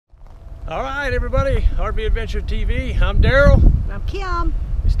All right, everybody, RV Adventure TV. I'm Daryl. I'm Kim.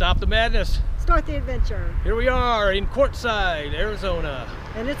 Stop the madness. Start the adventure. Here we are in Quartzsite, Arizona.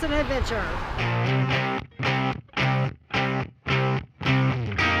 And it's an adventure.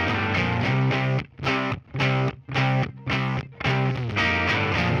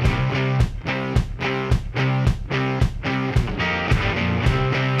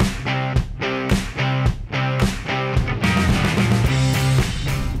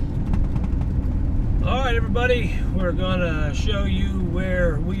 Everybody, we're gonna show you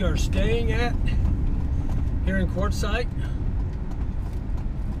where we are staying at here in Quartzsite.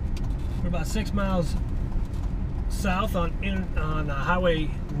 We're about 6 miles south on Highway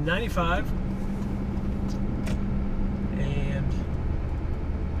 95, and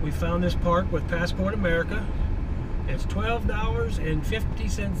we found this park with Passport America. It's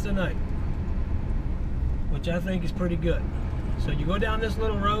 $12.50 a night, which I think is pretty good. So you go down this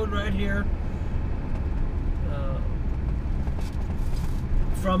little road right here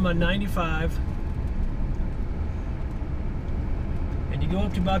from a 95, and you go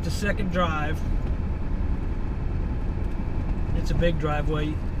up to about the second drive. It's a big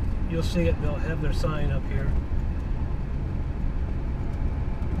driveway. You'll see it, they'll have their sign up here.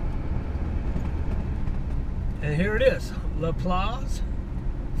 And here it is, Paz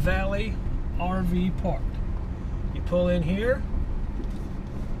Valley Rv Park. You pull in here.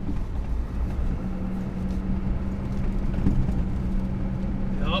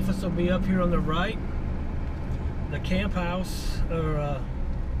 The office will be up here on the right. The camp house, or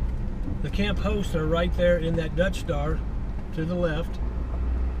the camp hosts are right there in that Dutch Star to the left.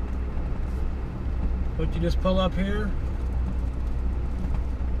 But you just pull up here.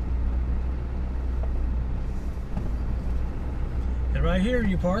 And right here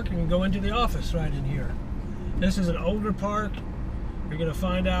you park and go into the office right in here. This is an older park. You're going to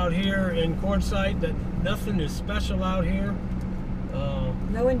find out here in Quartzsite that nothing is special out here.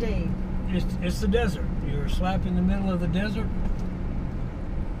 No, indeed. It's the desert. You're slap in the middle of the desert.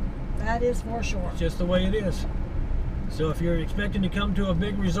 That is for sure. It's just the way it is. So if you're expecting to come to a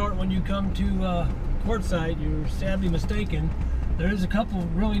big resort when you come to Quartzsite, you're sadly mistaken. There is a couple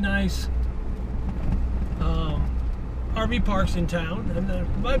of really nice RV parks in town, and there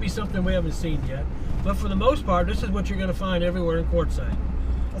might be something we haven't seen yet. But for the most part, this is what you're going to find everywhere in Quartzsite.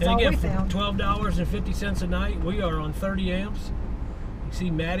 That's and again, all we found. For $12.50 a night, we are on 30 amps. You see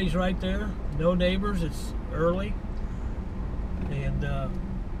Maddie's right there. No neighbors. It's early. And I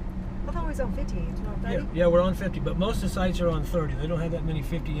thought it was on 50 amps, not 30. yeah, we're on 50, but most of the sites are on 30. They don't have that many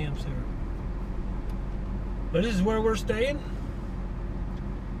 50 amps here. But this is where we're staying.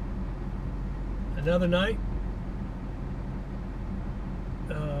 Another night.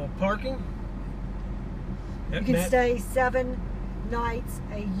 Parking. You can stay 7 nights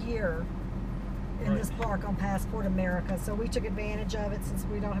a year in this park on Passport America. So we took advantage of it since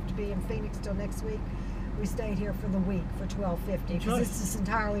we don't have to be in Phoenix till next week. We stayed here for the week for $12.50 because it's just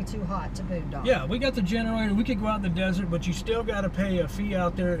entirely too hot to boondock. Yeah, we got the generator. We could go out in the desert, but you still got to pay a fee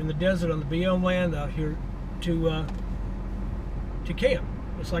out there in the desert on the BLM land out here to camp.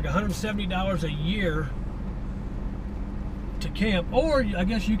 It's like $170 a year to camp, or I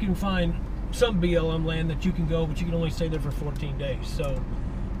guess you can find some BLM land that you can go, but you can only stay there for 14 days. So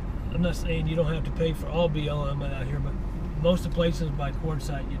I'm not saying you don't have to pay for all BLM out here, but most of the places by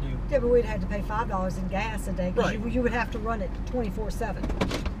Quartzsite you do. Yeah, but we'd have to pay $5 in gas a day because you would have to run it 24/7.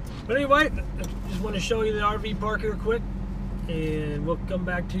 But anyway, just want to show you the RV park here quick, and we'll come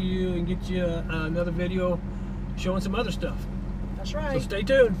back to you and get you another video showing some other stuff. That's right. So stay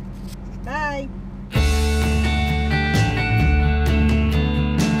tuned. Bye.